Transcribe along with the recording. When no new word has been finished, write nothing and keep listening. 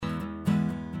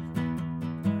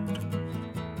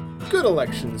Good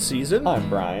election season. I'm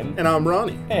Brian. And I'm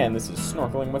Ronnie. And this is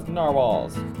Snorkeling with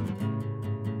Narwhals.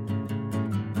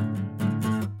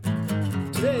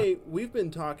 Today, we've been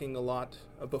talking a lot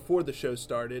before the show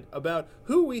started about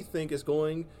who we think is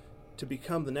going to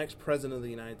become the next president of the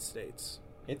United States.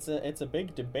 It's a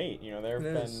big debate. You know, there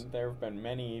have been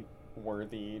many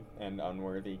worthy and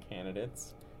unworthy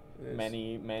candidates.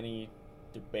 Many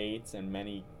debates and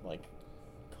many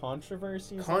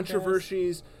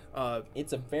controversies.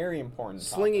 It's a very important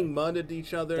slinging topic. mud at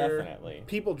each other. Definitely.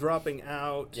 People dropping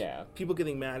out. Yeah. People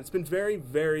getting mad. It's been very,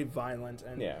 very violent.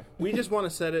 And we just want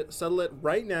to settle it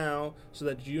right now so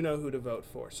that you know who to vote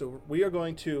for. So we are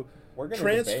going to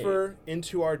transfer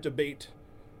into our debate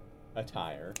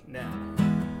attire now.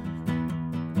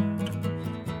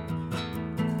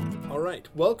 All right.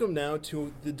 Welcome now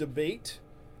to the debate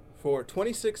for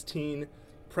 2016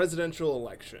 presidential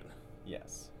election.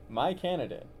 Yes. My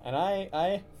candidate. And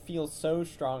I feel so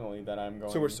strongly that I'm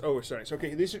going... So we're starting. So,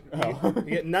 okay, you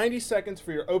get 90 seconds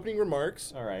for your opening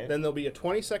remarks. All right. Then there'll be a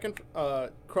 20-second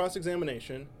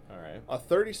cross-examination. All right. A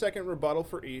 30-second rebuttal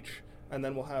for each. And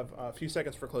then we'll have a few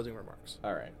seconds for closing remarks.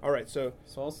 All right. All right, so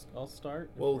I'll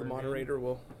start. Well, the moderator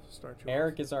will start you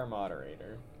Eric is our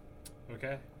moderator.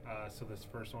 Okay. So this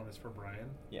first one is for Brian.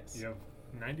 Yes. You have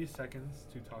 90 seconds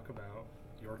to talk about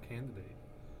your candidate.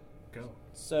 Go.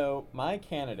 So, my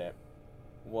candidate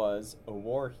was a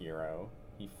war hero.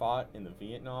 He fought in the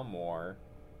Vietnam War.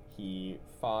 He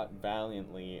fought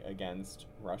valiantly against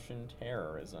Russian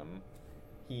terrorism.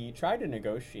 He tried to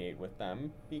negotiate with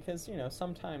them because,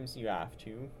 sometimes you have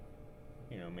to.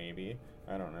 Maybe.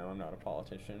 I don't know. I'm not a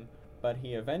politician. But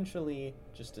he eventually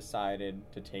just decided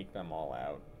to take them all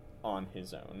out on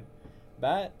his own.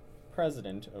 That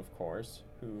president, of course,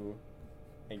 who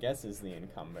I guess is the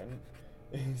incumbent,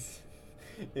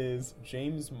 is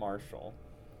James Marshall.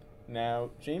 Now,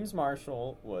 James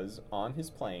Marshall was on his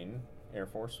plane, Air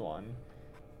Force One,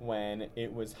 when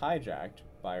it was hijacked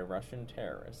by Russian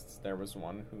terrorists. There was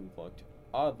one who looked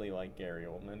oddly like Gary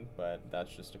Oldman, but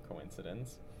that's just a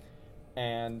coincidence.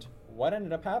 And what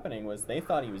ended up happening was they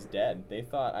thought he was dead. They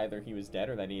thought either he was dead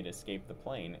or that he had escaped the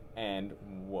plane. And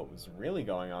what was really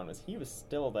going on was he was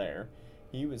still there.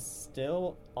 He was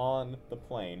still on the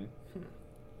plane.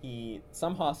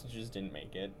 Some hostages didn't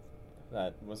make it.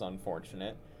 That was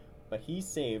unfortunate. But he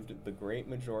saved the great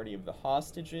majority of the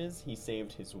hostages. He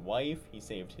saved his wife. He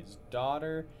saved his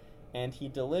daughter. And he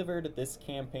delivered this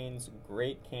campaign's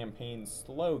great campaign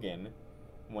slogan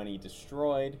when he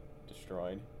defeated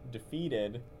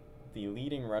the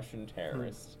leading Russian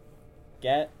terrorist.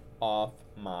 Get off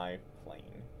my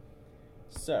plane.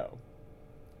 So,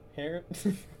 here,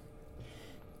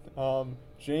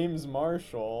 James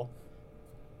Marshall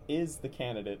is the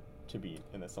candidate to beat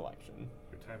in this election.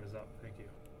 Your time is up. Thank you.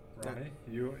 Ronnie,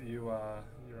 you're up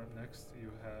next. You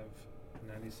have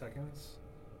 90 seconds.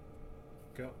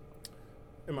 Go.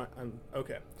 I'm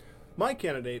okay. My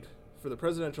candidate for the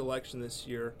presidential election this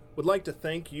year would like to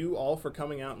thank you all for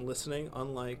coming out and listening,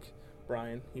 unlike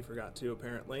Brian. He forgot to,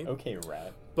 apparently. Okay,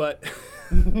 rat. But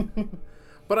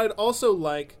I'd also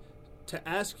like to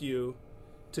ask you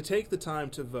to take the time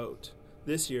to vote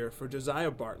this year for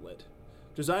Josiah Bartlet.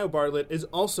 Josiah Bartlet is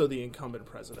also the incumbent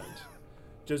president.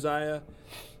 Josiah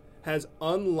has,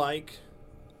 unlike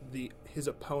his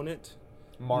opponent,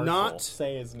 Marshall,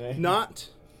 say his name. Not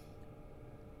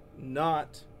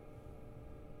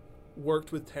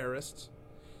worked with terrorists.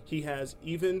 He has,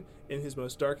 even in his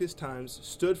most darkest times,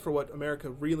 stood for what America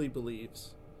really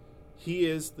believes. He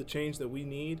is the change that we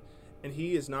need, and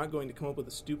he is not going to come up with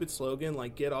a stupid slogan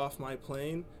like "Get off my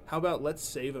plane." How about let's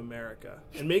save America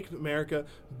and make America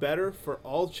better for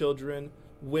all children,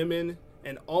 women,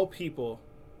 and all people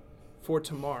for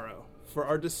tomorrow, for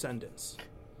our descendants.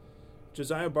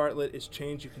 Josiah Bartlet is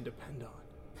change you can depend on.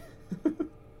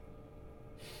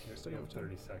 You have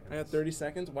 30 seconds. I got 30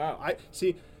 seconds? Wow.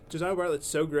 Josiah Bartlet's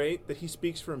so great that he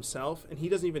speaks for himself, and he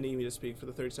doesn't even need me to speak for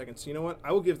the 30 seconds. So you know what?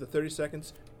 I will give the 30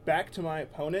 seconds back to my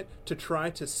opponent to try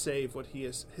to save what he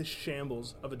is, his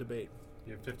shambles of a debate.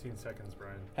 You have 15 seconds,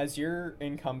 Brian. Has your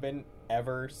incumbent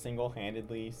ever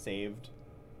single-handedly saved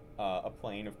a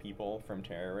plane of people from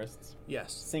terrorists?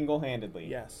 Yes. Single-handedly?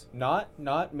 Yes.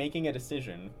 Not making a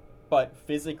decision, but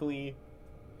physically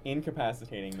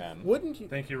incapacitating them. Wouldn't you?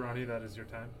 Thank you, Ronnie. That is your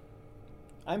time.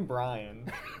 I'm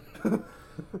Brian.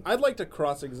 I'd like to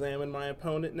cross-examine my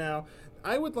opponent now.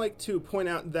 I would like to point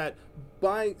out that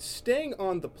by staying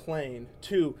on the plane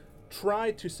to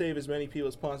try to save as many people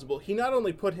as possible, he not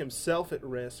only put himself at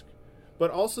risk,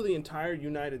 but also the entire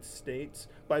United States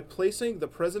by placing the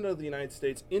President of the United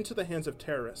States into the hands of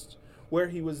terrorists, where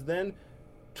he was then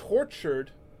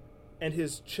tortured and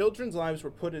his children's lives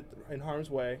were put in harm's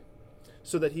way,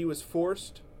 so that he was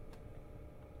forced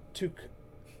to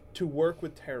work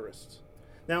with terrorists.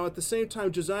 Now, at the same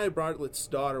time, Josiah Bartlett's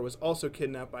daughter was also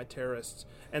kidnapped by terrorists,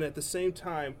 and at the same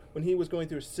time, when he was going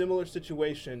through a similar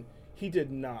situation, he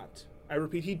did not. I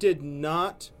repeat, he did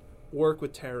not work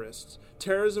with terrorists.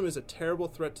 Terrorism is a terrible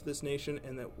threat to this nation,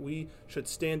 and that we should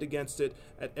stand against it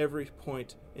at every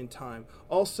point in time.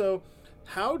 Also,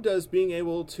 how does being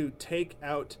able to take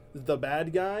out the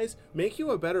bad guys make you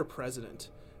a better president?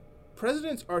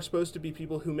 Presidents are supposed to be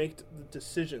people who make the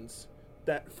decisions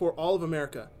that for all of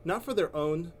America, not for their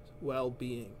own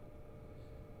well-being.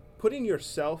 Putting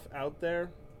yourself out there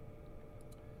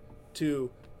to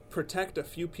protect a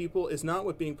few people is not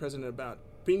what being president is about.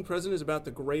 Being president is about the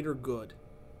greater good,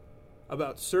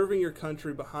 about serving your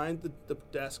country behind the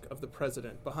desk of the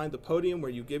president, behind the podium where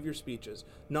you give your speeches,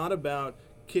 not about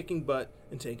kicking butt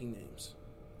and taking names.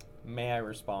 May I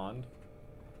respond?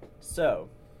 So,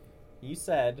 you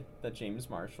said that James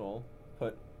Marshall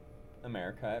put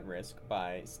America at risk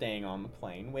by staying on the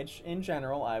plane, which in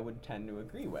general I would tend to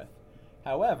agree with.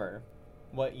 However,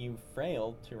 what you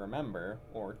failed to remember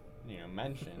or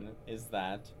mention is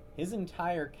that his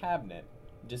entire cabinet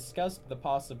discussed the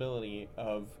possibility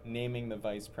of naming the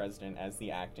vice president as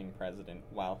the acting president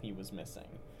while he was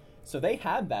missing. So they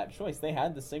had that choice. They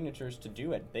had the signatures to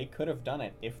do it. They could have done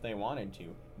it if they wanted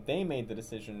to. They made the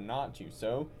decision not to.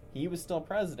 So he was still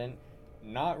president,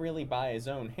 not really by his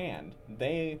own hand.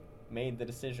 They made the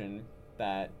decision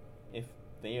that if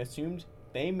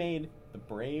they made the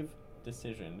brave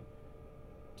decision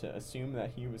to assume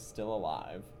that he was still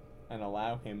alive and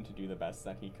allow him to do the best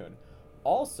that he could.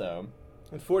 Also,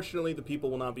 unfortunately, the people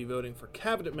will not be voting for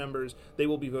cabinet members. They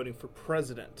will be voting for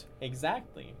president.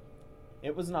 Exactly.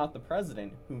 It was not the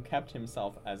president who kept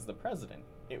himself as the president.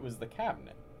 It was the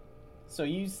cabinet. So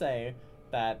you say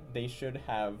that they should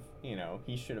have,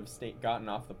 he should have gotten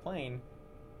off the plane.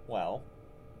 Well,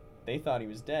 they thought he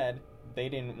was dead. They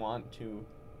didn't want to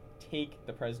take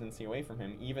the presidency away from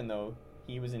him, even though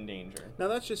he was in danger. Now,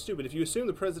 that's just stupid. If you assume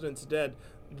the president's dead,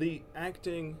 the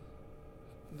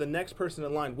next person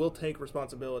in line will take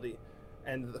responsibility.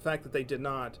 And the fact that they did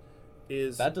not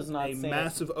is a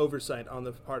massive oversight on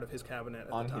the part of his cabinet at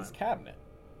the time. On his cabinet.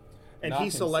 And he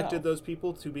selected those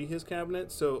people to be his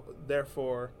cabinet, so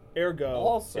therefore,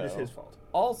 ergo, it is his fault.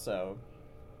 Also,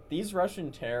 these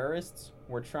Russian terrorists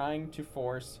were trying to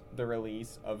force the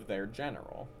release of their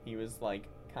general. He was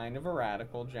kind of a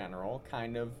radical general,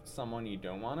 kind of someone you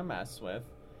don't want to mess with,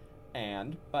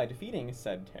 and by defeating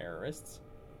said terrorists,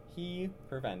 he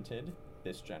prevented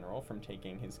this general from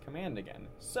taking his command again.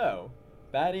 So,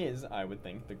 that is, I would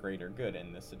think, the greater good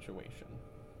in this situation.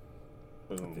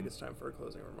 Boom. I think it's time for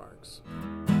closing remarks.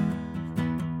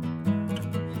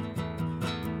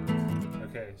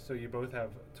 Okay, so you both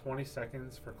have 20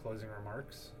 seconds for closing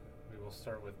remarks. We will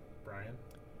start with Brian.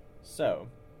 So,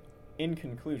 in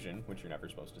conclusion, which you're never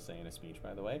supposed to say in a speech,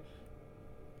 by the way,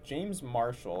 James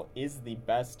Marshall is the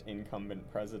best incumbent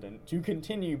president to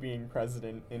continue being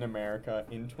president in America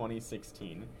in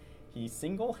 2016. He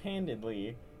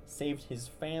single-handedly saved his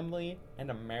family and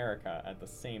America at the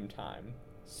same time.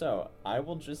 So, I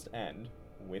will just end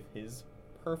with his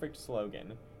perfect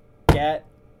slogan, "Get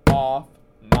off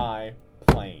my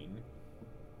plane."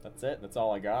 That's it. That's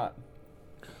all I got.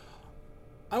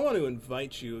 I want to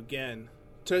invite you again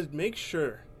to make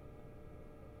sure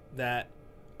that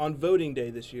on voting day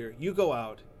this year, you go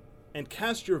out and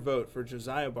cast your vote for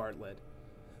Josiah Bartlett,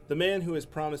 the man who has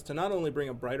promised to not only bring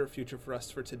a brighter future for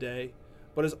us for today,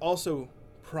 but is also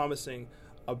promising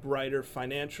a brighter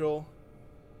financial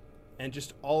and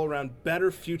just all-around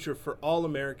better future for all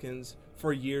Americans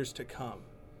for years to come.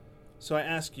 So I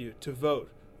ask you to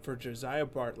vote for Josiah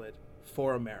Bartlett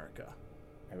for America.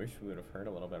 I wish we would have heard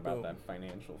a little bit about that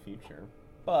financial future,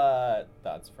 but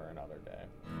that's for another day.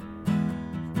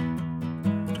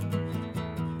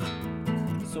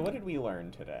 So what did we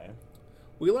learn today?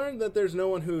 We learned that there's no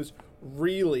one who's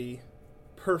really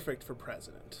perfect for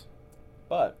president.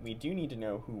 But we do need to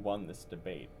know who won this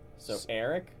debate. So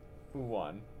Eric, who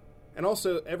won? And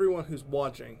also, everyone who's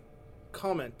watching,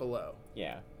 comment below.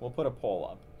 Yeah, we'll put a poll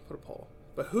up. Put a poll.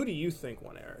 But who do you think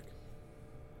won, Eric?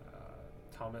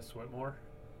 Thomas Whitmore.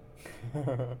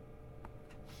 Okay.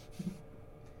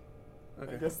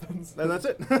 I guess that's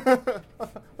it.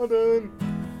 Well done.